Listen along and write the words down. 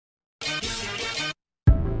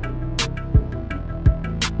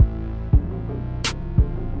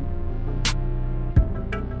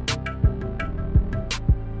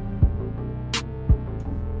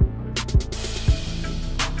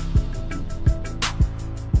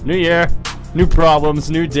New year, new problems,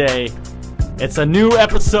 new day. It's a new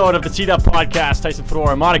episode of the Teed Up Podcast. Tyson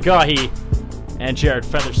Fedor, Emad Agahi, and Jared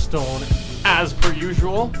Featherstone, as per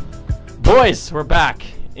usual. Boys, we're back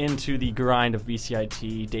into the grind of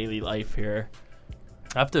BCIT daily life here.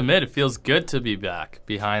 I have to admit, it feels good to be back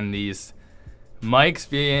behind these mics,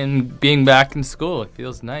 being back in school. It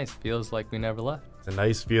feels nice. Feels like we never left. It's a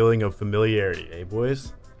nice feeling of familiarity, eh,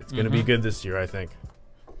 boys? It's going to be good this year, I think.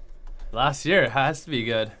 Last year has to be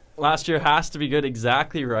good. Last year has to be good,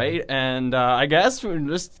 exactly right. And I guess we'll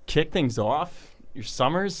just kick things off. Your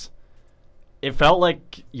summers. It felt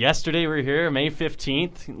like yesterday we were here, May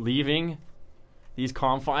 15th, leaving these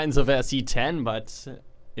confines of SE10, but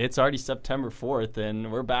it's already September 4th,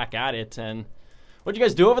 and we're back at it. And what did you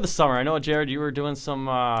guys do over the summer? I know, Jared, you were doing some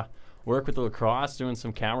work with the lacrosse, doing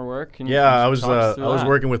some camera work. I was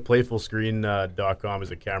working with PlayfulScreen.com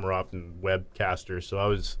as a camera op and webcaster, so I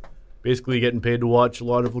was basically getting paid to watch a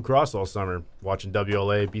lot of lacrosse all summer, watching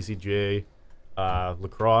WLA, BCJ,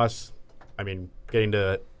 lacrosse. I mean, getting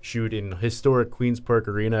to shoot in historic Queen's Park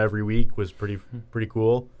Arena every week was pretty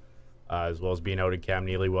cool, as well as being out in Cam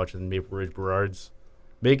Neely watching the Maple Ridge Burrards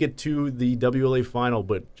make it to the WLA final,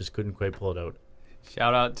 but just couldn't quite pull it out.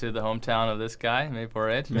 Shout out to the hometown of this guy, Maple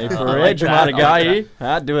Ridge. Maple Ridge, Emad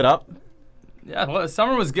Agahi. Do it up. Yeah, well,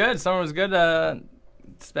 summer was good. Summer was good to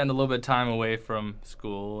spend a little bit of time away from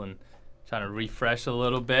school and trying to refresh a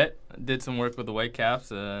little bit. Did some work with the Whitecaps.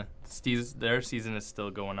 Their season is still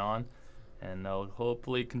going on, and they'll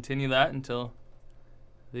hopefully continue that until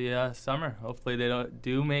the summer. Hopefully they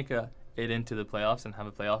do make it into the playoffs and have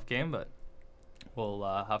a playoff game, but we'll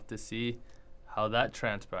have to see how that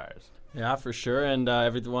transpires. Yeah, for sure. And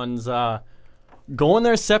everyone's going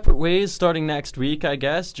their separate ways starting next week, I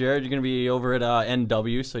guess. Jared, you're going to be over at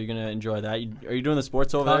NW, so you're going to enjoy that. Are you doing the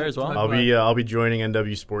sports over there as well? I'll be joining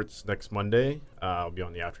NW Sports next Monday. I'll be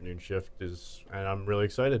on the afternoon shift, and I'm really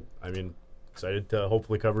excited. I mean, excited to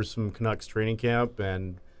hopefully cover some Canucks training camp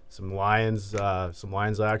and some Lions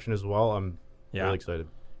action as well. I'm really excited.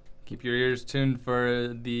 Keep your ears tuned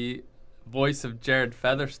for the voice of Jared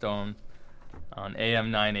Featherstone on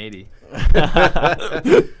AM 980.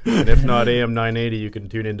 And if not AM 980, you can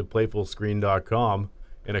tune into PlayfulScreen.com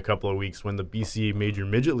in a couple of weeks when the BC Major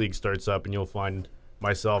Midget League starts up, and you'll find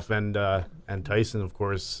myself and Tyson, of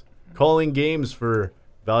course, calling games for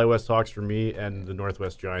Valley West Hawks for me and the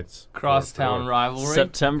Northwest Giants. Crosstown rivalry.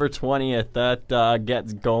 September 20th, that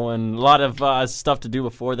gets going. A lot of stuff to do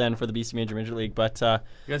before then for the BC Major Midget League, but you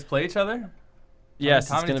guys play each other?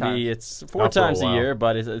 Yes, it's going to be. It's 4 times a year,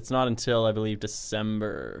 but it's not until I believe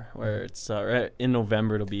December, where it's in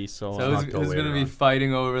November it'll be. So who's going to be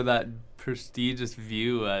fighting over that prestigious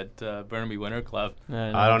view at Burnaby Winter Club?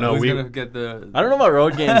 I don't know. Who's going to get the? I don't know about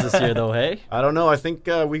road games this year though. Hey, I don't know. I think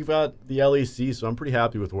we've got the LEC, so I'm pretty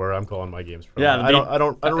happy with where I'm calling my games from. Yeah, I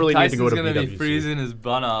don't really need to go to BWC. Tyson's going to be freezing his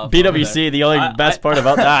butt off. BWC. The only best part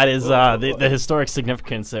about that is the historic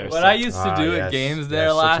significance there. What I used to do at games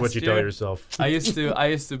there last year. That's what you tell yourself. I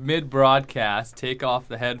used to mid-broadcast take off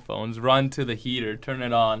the headphones, run to the heater, turn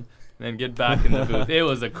it on, and then get back in the booth. It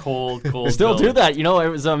was a cold Still building. do that. You know, it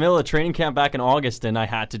was a middle of training camp back in August, and I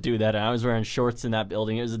had to do that. And I was wearing shorts in that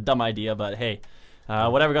building. It was a dumb idea, but hey,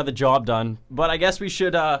 whatever, got the job done. But I guess we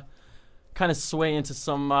should kind of sway into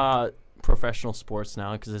some professional sports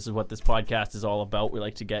now, because this is what this podcast is all about. We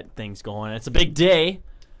like to get things going. It's a big day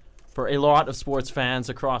for a lot of sports fans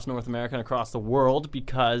across North America and across the world,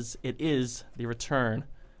 because it is the return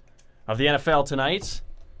of the NFL tonight.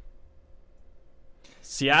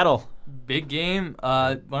 Seattle. Big game.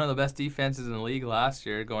 One of the best defenses in the league last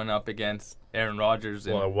year, going up against Aaron Rodgers.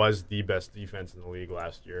 Well, it was the best defense in the league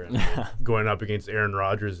last year. And going up against Aaron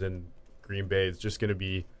Rodgers and Green Bay, it's just going to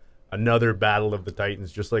be another battle of the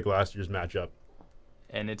Titans, just like last year's matchup.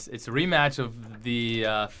 And it's a rematch of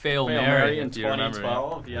the Fail Mary in if you remember.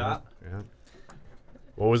 2012. Yeah.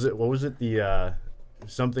 What was it? The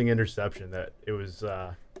something interception that it was.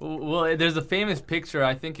 Well, there's a famous picture.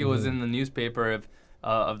 I think it was in the newspaper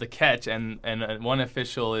of the catch, and one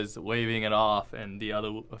official is waving it off, and the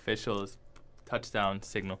other official is touchdown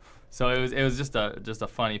signal. So it was just a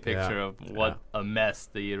funny picture of what a mess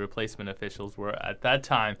the replacement officials were at that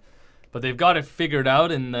time. But they've got it figured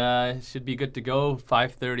out, and should be good to go.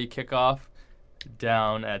 5:30 kickoff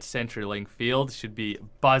down at CenturyLink Field. Should be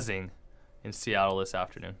buzzing in Seattle this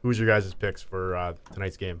afternoon. Who's your guys' picks for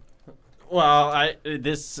tonight's game? Well,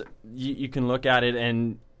 you can look at it,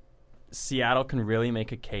 and Seattle can really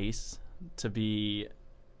make a case to be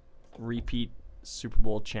repeat Super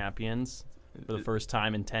Bowl champions for the first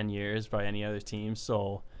time in 10 years by any other team.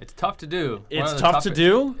 So it's tough to do. It's tough to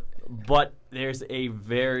do. But there's a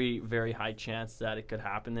very, very high chance that it could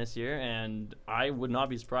happen this year, and I would not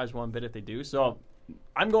be surprised one bit if they do. So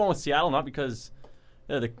I'm going with Seattle, not because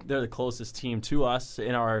they're the closest team to us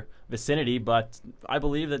in our vicinity, but I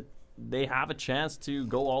believe that they have a chance to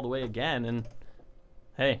go all the way again. And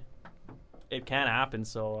hey, it can happen.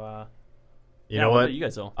 So you know what? You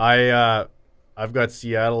guys all? I've got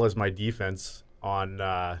Seattle as my defense on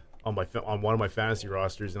one of my fantasy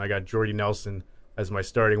rosters, and I got Jordy Nelson as my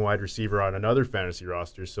starting wide receiver on another fantasy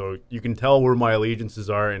roster. So you can tell where my allegiances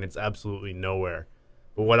are, and it's absolutely nowhere.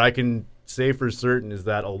 But what I can say for certain is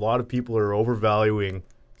that a lot of people are overvaluing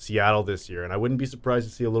Seattle this year, and I wouldn't be surprised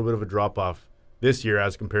to see a little bit of a drop-off this year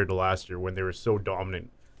as compared to last year when they were so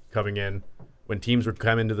dominant coming in, when teams would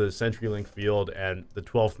come into the CenturyLink field and the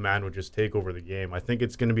 12th man would just take over the game. I think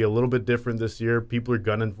it's going to be a little bit different this year. People are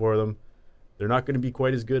gunning for them. They're not going to be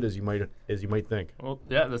quite as good as you might think. Well,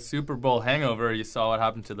 yeah, the Super Bowl hangover, you saw what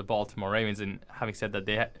happened to the Baltimore Ravens, and having said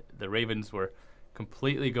that, the Ravens were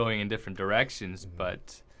completely going in different directions,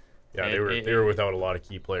 but yeah, they were without a lot of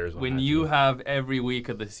key players. When you have every week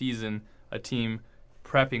of the season a team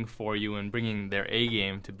prepping for you and bringing their A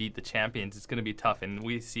game to beat the champions, it's going to be tough, and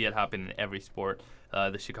we see it happen in every sport.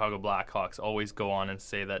 The Chicago Blackhawks always go on and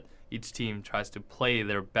say that each team tries to play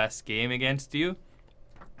their best game against you.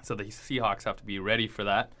 So the Seahawks have to be ready for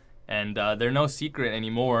that. And they're no secret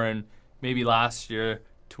anymore. And maybe last year,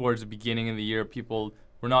 towards the beginning of the year, people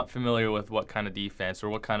were not familiar with what kind of defense or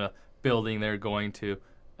what kind of building they're going to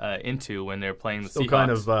into when they're playing the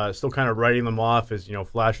Seahawks. Still kind of writing them off as,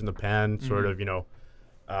 flash in the pan, sort of,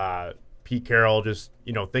 Pete Carroll just,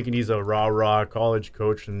 thinking he's a rah-rah college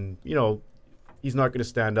coach. And, he's not going to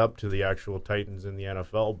stand up to the actual Titans in the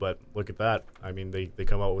NFL. But look at that. I mean, they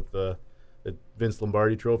come out with the Vince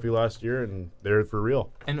Lombardi trophy last year, and they're for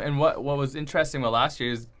real. And what was interesting about last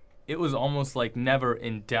year is it was almost like never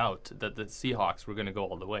in doubt that the Seahawks were going to go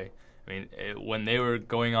all the way. I mean, when they were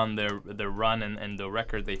going on their run and the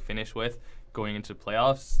record they finished with going into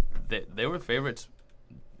playoffs, they were favorites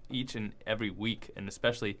each and every week, and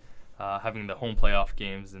especially having the home playoff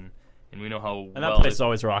games, and we know how and that place is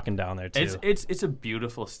always rocking down there too. It's a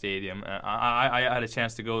beautiful stadium. I had a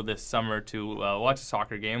chance to go this summer to watch a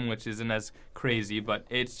soccer game, which isn't as crazy, but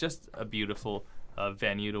it's just a beautiful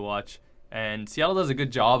venue to watch. And Seattle does a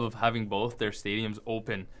good job of having both their stadiums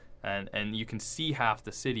open, and you can see half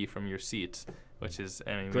the city from your seats, which is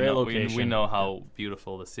great location. We know how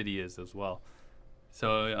beautiful the city is as well.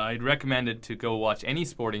 So I'd recommend it to go watch any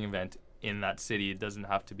sporting event in that city. It doesn't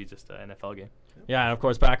have to be just an NFL game. Yeah, and of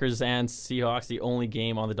course, Packers and Seahawks, the only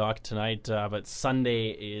game on the dock tonight. But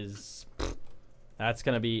Sunday that's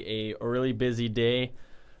going to be a really busy day.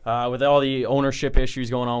 With all the ownership issues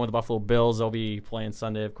going on with the Buffalo Bills, they'll be playing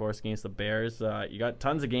Sunday, of course, against the Bears. You got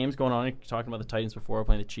tons of games going on. You're talking about the Titans before,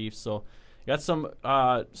 playing the Chiefs. So you got some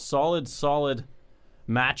solid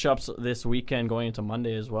matchups this weekend going into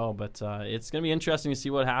Monday as well. But it's going to be interesting to see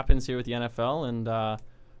what happens here with the NFL and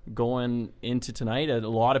going into tonight. A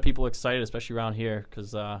lot of people excited, especially around here,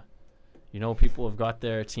 because people have got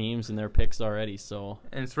their teams and their picks already. So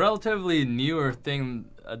and it's relatively newer thing,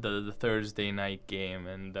 the Thursday night game,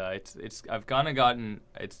 and it's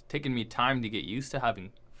taken me time to get used to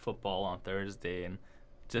having football on Thursday and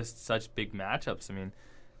just such big matchups. I mean,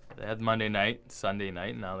 they had Monday night, Sunday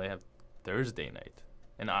night, and now they have Thursday night,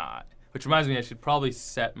 which reminds me, I should probably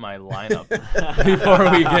set my lineup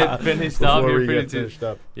before we get finished up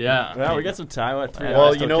here. Yeah, we got some time.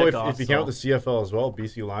 Well, if you count the CFL as well,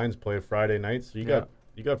 BC Lions play Friday nights. So you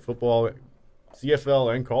got football,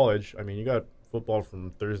 CFL and college. I mean, you got football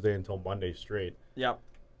from Thursday until Monday straight. Yeah,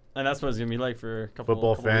 and that's what it's gonna be like for a couple.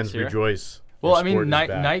 Football fans rejoice. Well, I mean,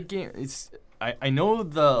 night game. I know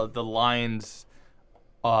the Lions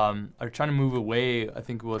are trying to move away. I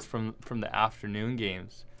think it was from the afternoon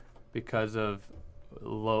games, because of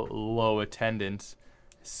low attendance.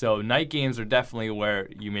 So night games are definitely where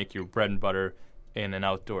you make your bread and butter in an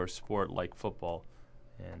outdoor sport like football,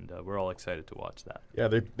 and we're all excited to watch that. Yeah,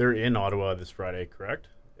 they're in Ottawa this Friday, correct?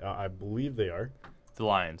 I believe they are. The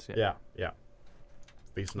Lions, yeah.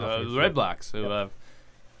 The Red Blacks, who have,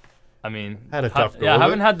 had a tough go. Yeah,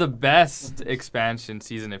 haven't had the best expansion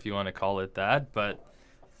season, if you want to call it that, but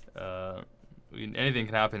anything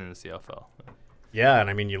can happen in the CFL. Yeah, and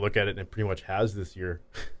I mean, you look at it, and it pretty much has this year.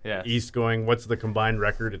 Yeah. East going, what's the combined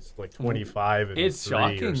record? It's like 25 and it's 3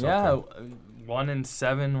 shocking, or something. Yeah.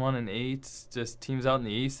 1-7, 1-8. Just teams out in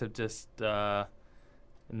the East have just,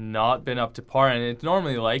 not been up to par, and it's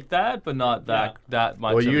normally like that, but not that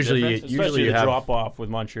much. Well, of a usually difference. Especially you the have drop off with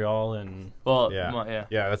Montreal and yeah.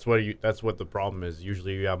 That's what the problem is.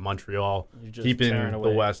 Usually you have Montreal you're just keeping tearing the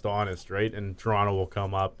away. West honest, right? And Toronto will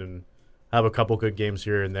come up and have a couple good games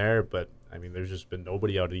here and there, but I mean, there's just been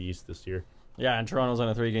nobody out of the East this year. Yeah, and Toronto's on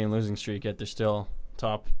a 3-game losing streak, yet they're still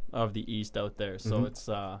top of the East out there. So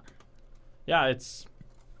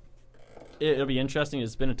it'll be interesting.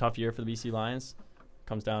 It's been a tough year for the BC Lions.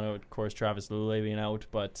 Comes down to, of course, Travis Lulay being out,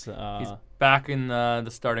 but he's back in the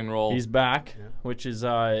starting role. He's back, which is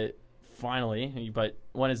finally. But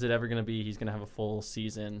when is it ever going to be? He's going to have a full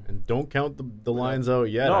season. And don't count the Lions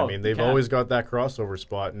out yet. No, I mean, they've always got that crossover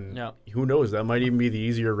spot, and who knows? That might even be the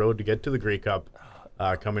easier road to get to the Grey Cup.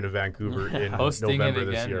 Coming to Vancouver in hosting November it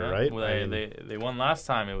again, this year, right? Well, they won last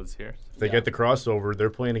time it was here. If they get the crossover, they're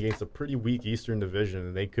playing against a pretty weak Eastern Division,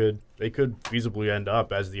 and they could feasibly end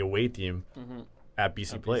up as the away team at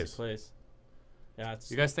BC Place. Yeah,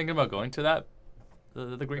 you guys thinking about going to that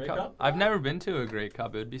the Grey Cup? I've never been to a Grey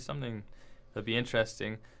Cup. It would be something that'd be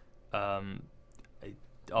interesting. It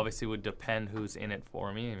obviously would depend who's in it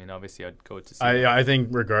for me. I mean, obviously I'd go to see. I think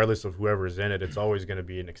regardless of whoever's in it, it's always going to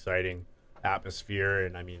be an exciting atmosphere,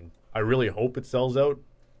 and I mean, I really hope it sells out,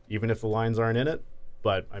 even if the Lions aren't in it.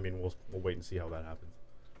 But I mean, we'll wait and see how that happens.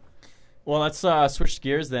 Well, let's switch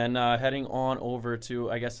gears then. Heading on over to,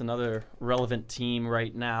 I guess, another relevant team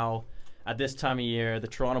right now at this time of year, the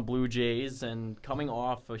Toronto Blue Jays, and coming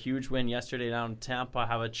off a huge win yesterday down in Tampa,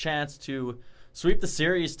 have a chance to sweep the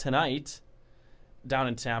series tonight down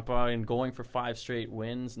in Tampa and going for 5 straight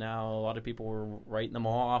wins. Now, a lot of people were writing them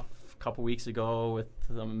off a couple weeks ago with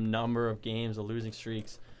the number of games, the losing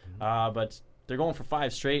streaks. But they're going for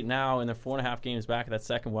 5 straight now, and they're 4.5 games back at that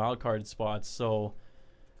second wild card spot. So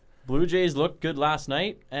Blue Jays looked good last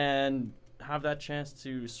night and have that chance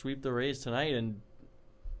to sweep the Rays tonight. And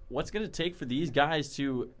what's going to take for these guys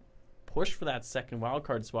to push for that second wild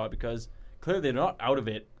card spot? Because clearly they're not out of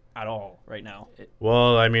it at all right now.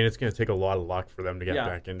 Well, I mean, it's going to take a lot of luck for them to get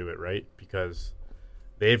back into it, right? Because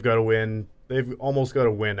they've got to win. They've almost got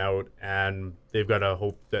to win out, and they've got to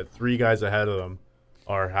hope that 3 guys ahead of them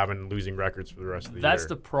are having losing records for the rest of the year. That's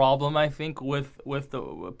the problem, I think, with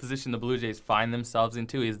the position the Blue Jays find themselves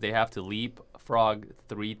into, is they have to leapfrog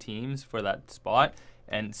 3 teams for that spot,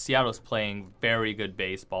 and Seattle's playing very good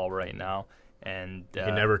baseball right now. And you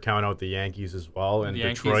can never count out the Yankees as well, and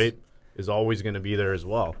Detroit is always going to be there as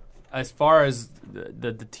well. As far as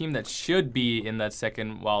the team that should be in that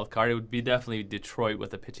second wild card, it would be definitely Detroit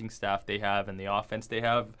with the pitching staff they have and the offense they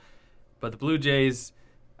have. But the Blue Jays,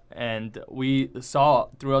 and we saw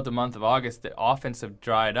throughout the month of August, the offense have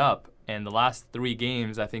dried up. And the last 3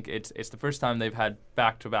 games, I think it's the first time they've had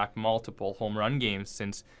back-to-back multiple home run games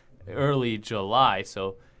since early July.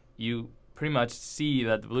 So you pretty much see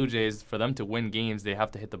that the Blue Jays, for them to win games, they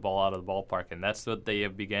have to hit the ball out of the ballpark. And that's what they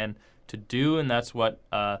have begun to do, and that's what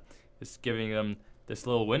is giving them this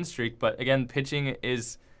little win streak. But again, pitching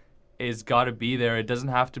is got to be there. It doesn't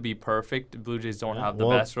have to be perfect. The Blue Jays don't have the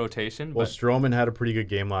best rotation. Well, Stroman had a pretty good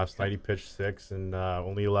game last night. He pitched 6 and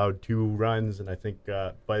only allowed 2 runs, and I think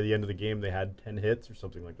by the end of the game they had 10 hits or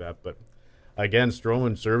something like that. But again,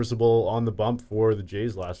 Stroman serviceable on the bump for the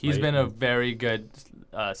Jays last night. He's been a very good,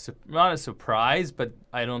 not a surprise, but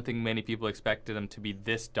I don't think many people expected him to be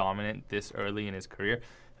this dominant this early in his career.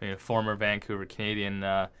 I mean, a former Vancouver Canadian,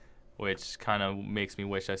 which kind of makes me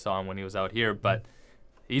wish I saw him when he was out here. But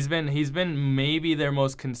he's been maybe their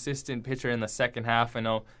most consistent pitcher in the second half. I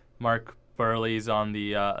know Mark Burley's on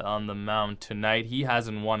the mound tonight. He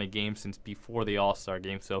hasn't won a game since before the All-Star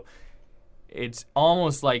game, so it's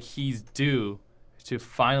almost like he's due to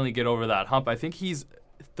finally get over that hump. I think he's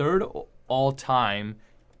 3rd all-time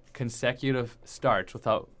consecutive starts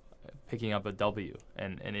without picking up a W,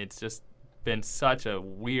 and it's just been such a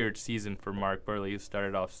weird season for Mark Burley, who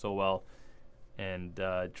started off so well and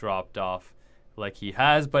dropped off like he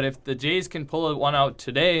has. But if the Jays can pull one out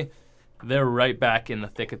today, they're right back in the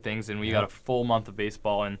thick of things, and we got a full month of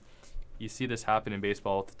baseball. And you see this happen in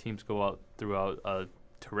baseball. The teams go out throughout a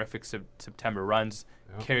terrific September runs,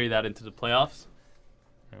 carry that into the playoffs.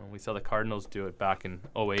 You know, we saw the Cardinals do it back in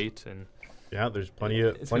 2008, and there's plenty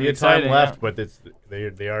of time left, but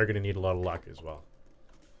they are going to need a lot of luck as well.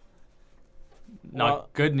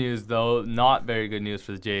 Good news, though. Not very good news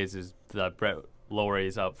for the Jays is that Brett Lowry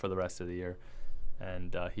is out for the rest of the year,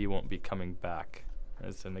 and he won't be coming back.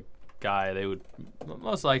 As a guy they would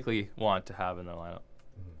most likely want to have in their lineup.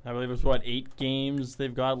 I believe it's 8 games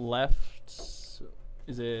they've got left.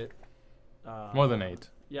 Is it more than 8?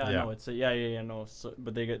 Yeah, I know it's no. So,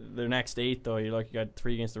 but they get their next 8 though. You got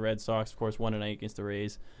 3 against the Red Sox, of course, 1 tonight against the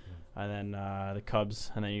Rays. and then the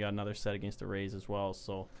Cubs, and then you got another set against the Rays as well.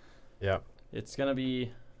 So Yeah. it's gonna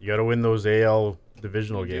be. You got to win those AL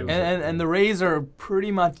divisional games. And the Rays are pretty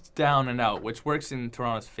much down and out, which works in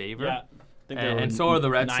Toronto's favor. Yeah. And so are the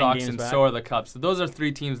Red 9 Sox, games and back. so are the Cubs. So those are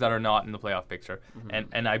 3 teams that are not in the playoff picture. Mm-hmm.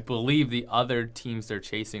 And I believe the other teams they're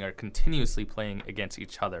chasing are continuously playing against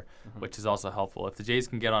each other, which is also helpful. If the Jays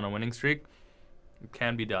can get on a winning streak, it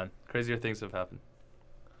can be done. Crazier things have happened.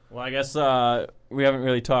 Well, I guess we haven't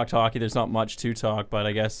really talked hockey. There's not much to talk, but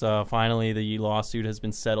I guess finally the lawsuit has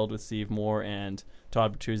been settled with Steve Moore and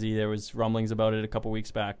Todd Bertuzzi. There was rumblings about it a couple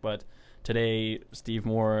weeks back, but today Steve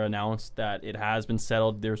Moore announced that it has been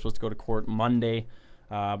settled. They were supposed to go to court Monday,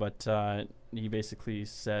 but he basically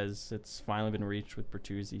says it's finally been reached with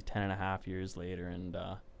Bertuzzi 10.5 years later. And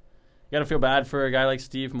you got to feel bad for a guy like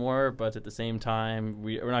Steve Moore, but at the same time,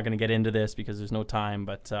 we're not going to get into this because there's no time.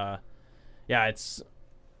 But yeah, it's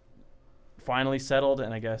finally settled,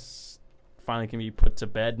 and I guess finally can be put to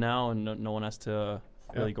bed now, and no one has to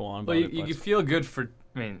really go on about Well, it. you feel good for.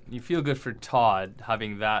 I mean, you feel good for Todd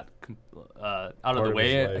having that out of the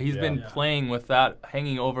way. Life, He's been playing with that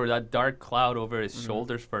hanging over, that dark cloud over his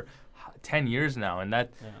shoulders for 10 years now, and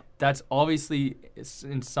that's obviously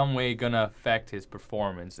in some way gonna affect his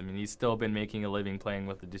performance. I mean, he's still been making a living playing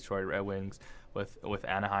with the Detroit Red Wings, with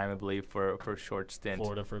Anaheim, I believe, for a short stint.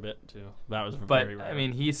 Florida for a bit too. That was But very rare. I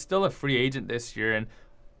mean, he's still a free agent this year, and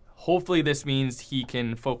hopefully this means he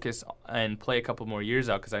can focus and play a couple more years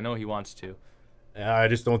out, because I know he wants to. I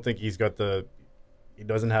just don't think he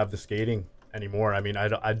doesn't have the skating anymore. I mean,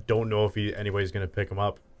 I don't know if anybody's going to pick him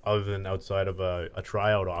up other than outside of a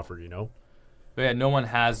tryout offer, you know? But yeah, no one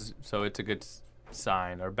has, so it's a good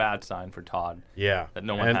sign or bad sign for Todd. Yeah. That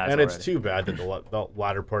no one has And already. it's too bad that the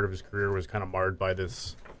latter part of his career was kind of marred by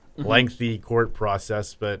this lengthy court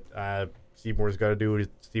process, but Steve Moore's got to do what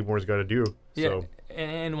Steve Moore's got to do. Yeah, So.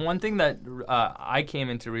 and one thing that I came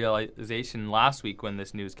into realization last week when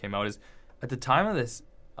this news came out is at the time of this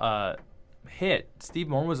hit, Steve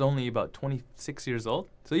Moore was only about 26 years old.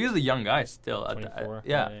 So he was a young guy still. 24.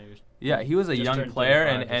 Yeah, he was a Just young turned player,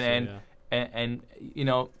 25 and you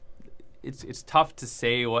know, it's tough to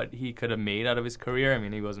say what he could have made out of his career. I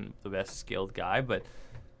mean, he wasn't the best skilled guy, but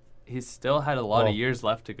he still had a lot of years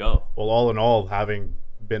left to go. Well, all in all, having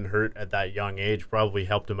been hurt at that young age probably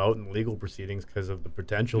helped him out in legal proceedings because of the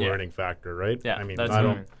potential earning factor, right? Yeah, I mean, that's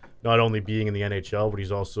not only being in the NHL, but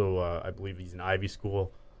he's also, I believe he's an Ivy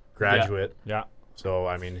School graduate. Yeah. So,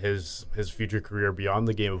 I mean, his future career beyond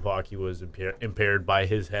the game of hockey was impaired by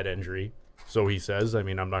his head injury. So he says. I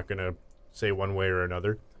mean, I'm not going to say one way or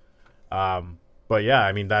another. But, yeah,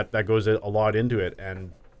 I mean, that goes a lot into it.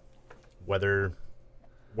 And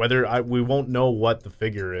we won't know what the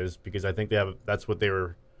figure is, because I think that's what they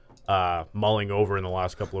were mulling over in the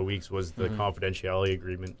last couple of weeks was the confidentiality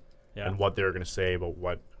agreement and what they were going to say about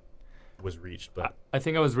what was reached. But I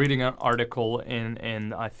think I was reading an article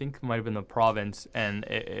in I think it might have been the Province, and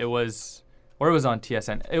it was on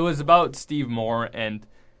TSN. It was about Steve Moore and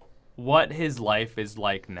what his life is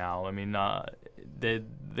like now. I mean, they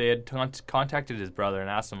had contacted his brother and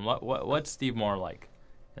asked him what's Steve Moore like,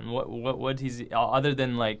 and what he's other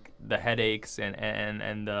than like the headaches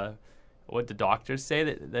and what the doctors say.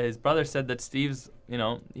 That his brother said that Steve's, you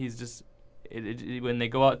know, he's just when they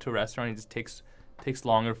go out to a restaurant, he just takes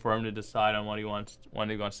longer for him to decide on what he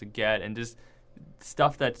wants to get, and just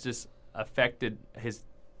stuff that's just affected his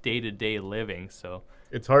day-to-day living. So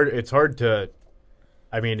it's hard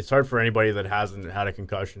for anybody that hasn't had a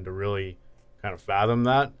concussion to really kind of fathom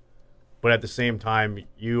that. But at the same time,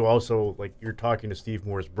 you also, like, you're talking to Steve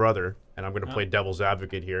Moore's brother, and I'm going to play devil's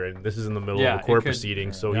advocate here, and this is in the middle of a court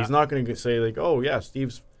proceeding, so he's not going to say, like, oh, yeah,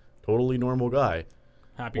 Steve's totally normal guy.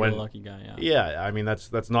 Happy-go-lucky guy, Yeah, I mean,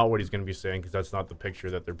 that's not what he's going to be saying, because that's not the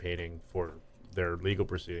picture that they're painting for their legal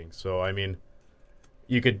proceedings. So, I mean,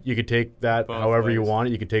 you could take that both however ways. you want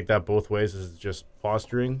it. You could take that both ways as just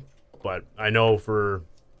posturing. But I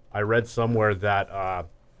read somewhere that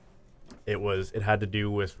it had to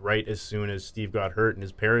do with right as soon as Steve got hurt, and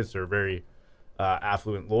his parents are very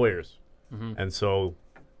affluent lawyers. And so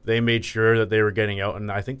they made sure that they were getting out,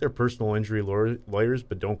 and I think they're personal injury lawyers,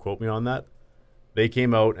 but don't quote me on that. They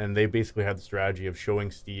came out and they basically had the strategy of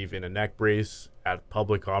showing Steve in a neck brace at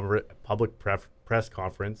public press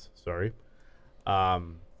conference,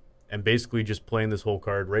 and basically just playing this whole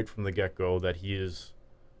card right from the get-go that he is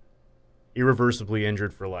irreversibly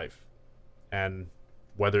injured for life. And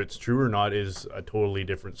whether it's true or not is a totally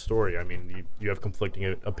different story. I mean, you have conflicting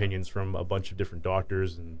opinions from a bunch of different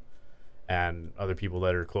doctors and other people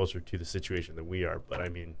that are closer to the situation than we are. But I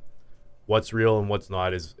mean, what's real and what's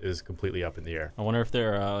not is completely up in the air. I wonder if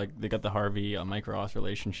they're they got the Harvey Mike Ross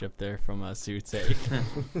relationship there from Suits.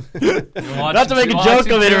 Not to make a joke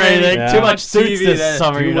of it or anything. Yeah. Too much Suits this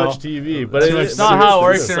summer. Too you know? much TV, but it's not how it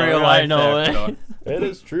works in Sorry, real I life. know. It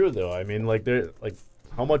is true though. I mean, like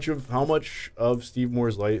how much of Steve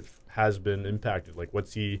Moore's life has been impacted? Like,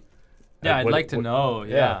 what's he? Yeah, I'd like to know.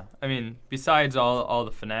 Yeah. I mean, besides all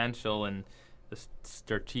the financial and the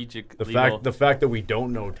strategic, the fact that we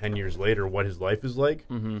don't know 10 years later what his life is like,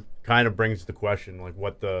 kind of brings to question like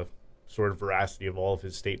what the sort of veracity of all of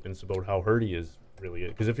his statements about how hurt he is really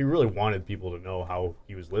is. Because if he really wanted people to know how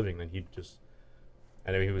he was living, then he'd just,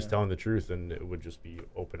 and if he was telling the truth, then it would just be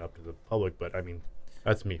open up to the public. But I mean,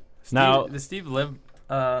 that's me. Does Steve live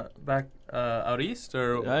back out east,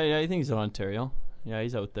 or? Yeah, I think he's in Ontario. Yeah,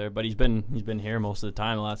 he's out there, but he's been here most of the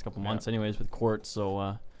time the last couple months, anyways, with court.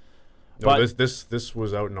 So. No, this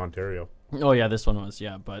was out in Ontario. Oh yeah, this one was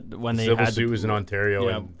but when they civil had suit was in Ontario,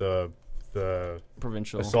 and the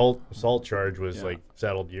provincial assault charge was like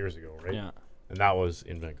settled years ago, right? Yeah, and that was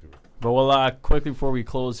in Vancouver. But we'll quickly before we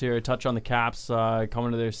close here, touch on the Caps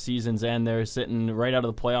coming to their season's end. They're sitting right out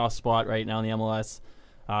of the playoff spot right now in the MLS.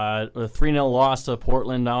 A 3-0 loss to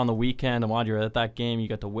Portland on the weekend. Emad, you were at that game. You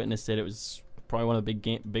got to witness it. It was probably one of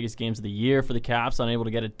the biggest games of the year for the Caps, unable to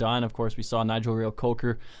get it done. Of course, we saw Nigel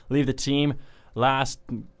Reo-Coker leave the team last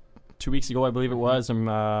 2 weeks ago, I believe it was, and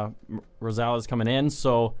Rosales coming in.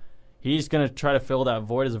 So he's going to try to fill that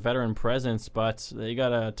void as a veteran presence, but they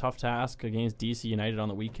got a tough task against DC United on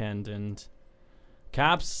the weekend. And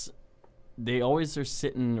Caps, they always are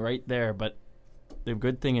sitting right there, but the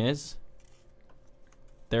good thing is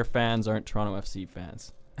their fans aren't Toronto FC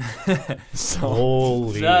fans.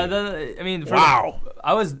 Holy! I mean, wow!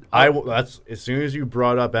 That's as soon as you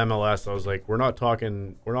brought up MLS, I was like, we're not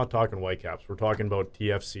talking Whitecaps. We're talking about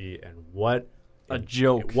TFC, and what a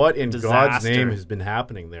joke! What in disaster. God's name has been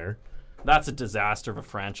happening there? That's a disaster of a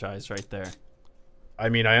franchise right there. I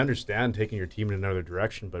mean, I understand taking your team in another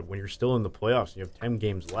direction, but when you're still in the playoffs and you have 10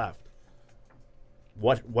 games left,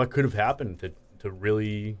 what could have happened to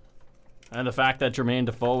really? And the fact that Jermaine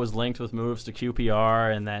Defoe was linked with moves to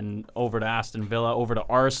QPR and then over to Aston Villa, over to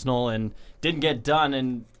Arsenal, and didn't get done.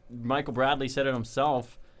 And Michael Bradley said it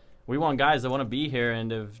himself. We want guys that want to be here,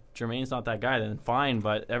 and if Jermaine's not that guy, then fine.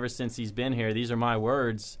 But ever since he's been here, these are my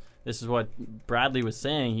words. This is what Bradley was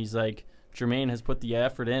saying. He's like, Jermaine has put the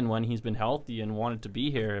effort in when he's been healthy and wanted to be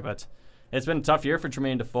here. But it's been a tough year for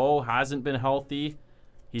Jermaine Defoe. Hasn't been healthy.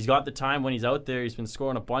 He's got the time when he's out there. He's been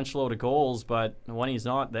scoring a bunch load of goals, but when he's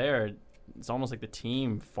not there, it's almost like the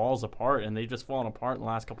team falls apart, and they've just fallen apart in the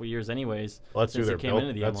last couple of years anyways. Well, that's who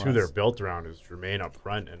they're built around is Jermaine up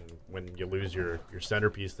front, and when you lose your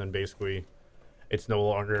centerpiece, then basically it's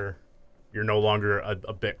you're no longer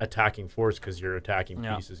a bit attacking force because your attacking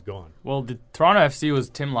piece is gone. Well, the Toronto FC was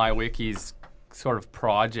Tim Leiwecke's sort of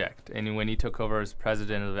project, and when he took over as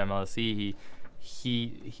president of MLSE,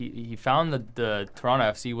 he found that the Toronto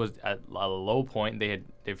FC was at a low point.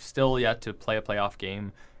 They've still yet to play a playoff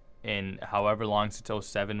game in however long since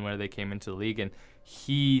 2007 where they came into the league, and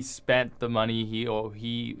he spent the money.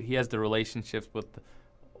 He has the relationships with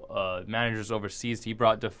managers overseas. He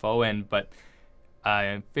brought Defoe in, but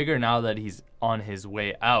I figure now that he's on his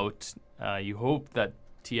way out, you hope that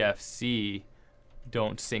TFC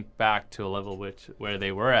don't sink back to a level where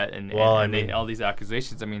they were at, and all these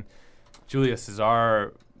accusations. I mean, Julius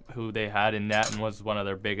Cesar, who they had in net and was one of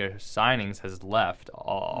their bigger signings, has left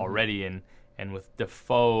already, and with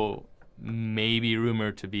Defoe maybe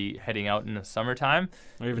rumored to be heading out in the summertime.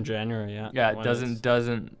 Or even January, yeah. Yeah, it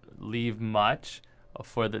doesn't leave much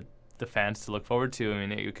for the fans to look forward to. I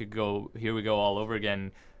mean, it could go, here we go all over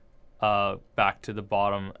again, back to the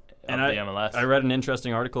bottom of the MLS. I read an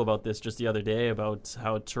interesting article about this just the other day about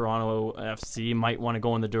how Toronto FC might want to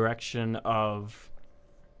go in the direction of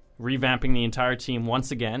revamping the entire team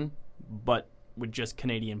once again, but with just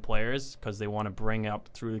Canadian players because they want to bring up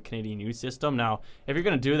through the Canadian youth system. Now, if you're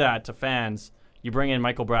going to do that to fans, you bring in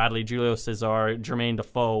Michael Bradley, Julio Cesar, Jermaine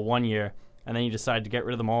Defoe 1 year, and then you decide to get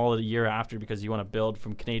rid of them all the year after because you want to build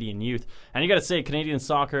from Canadian youth. And you got to say, Canadian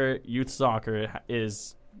soccer, youth soccer,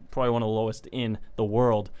 is probably one of the lowest in the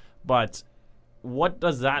world. But what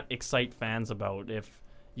does that excite fans about if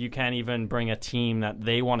you can't even bring a team that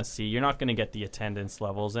they want to see? You're not going to get the attendance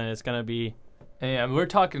levels, and it's going to be... Yeah, we're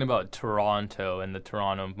talking about Toronto and the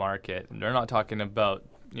Toronto market. They're not talking about,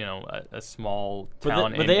 a small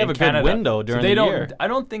town but they have a Canada. Good window during the year. I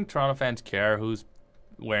don't think Toronto fans care who's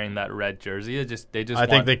wearing that red jersey. I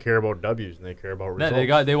think they care about W's and they care about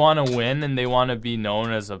results. They want to win, and they want to be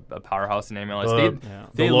known as a powerhouse in MLS.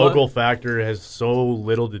 The local factor has so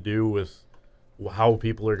little to do with how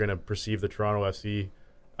people are going to perceive the Toronto FC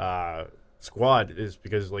squad is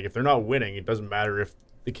because, like, if they're not winning, it doesn't matter if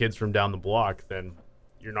the kid's from down the block, then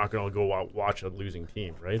you're not going to go watch a losing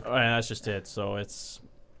team, right? Oh, yeah, that's just it. So it's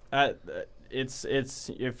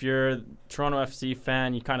if you're a Toronto FC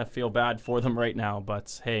fan, you kind of feel bad for them right now.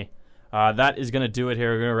 But hey, that is going to do it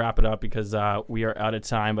here. We're going to wrap it up because we are out of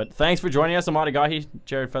time. But thanks for joining us. Emad Agahi,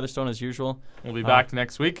 Jared Featherstone, as usual. We'll be back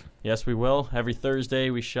next week. Yes, we will. Every Thursday,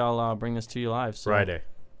 we shall bring this to you live. So Friday.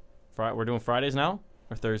 We're doing Fridays now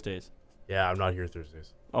or Thursdays? Yeah, I'm not here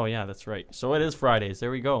Thursdays. Oh, yeah, that's right. So it is Fridays.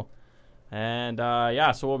 There we go. And,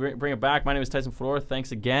 so we'll bring it back. My name is Tyson Fedor.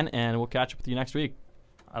 Thanks again, and we'll catch up with you next week.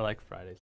 I like Fridays.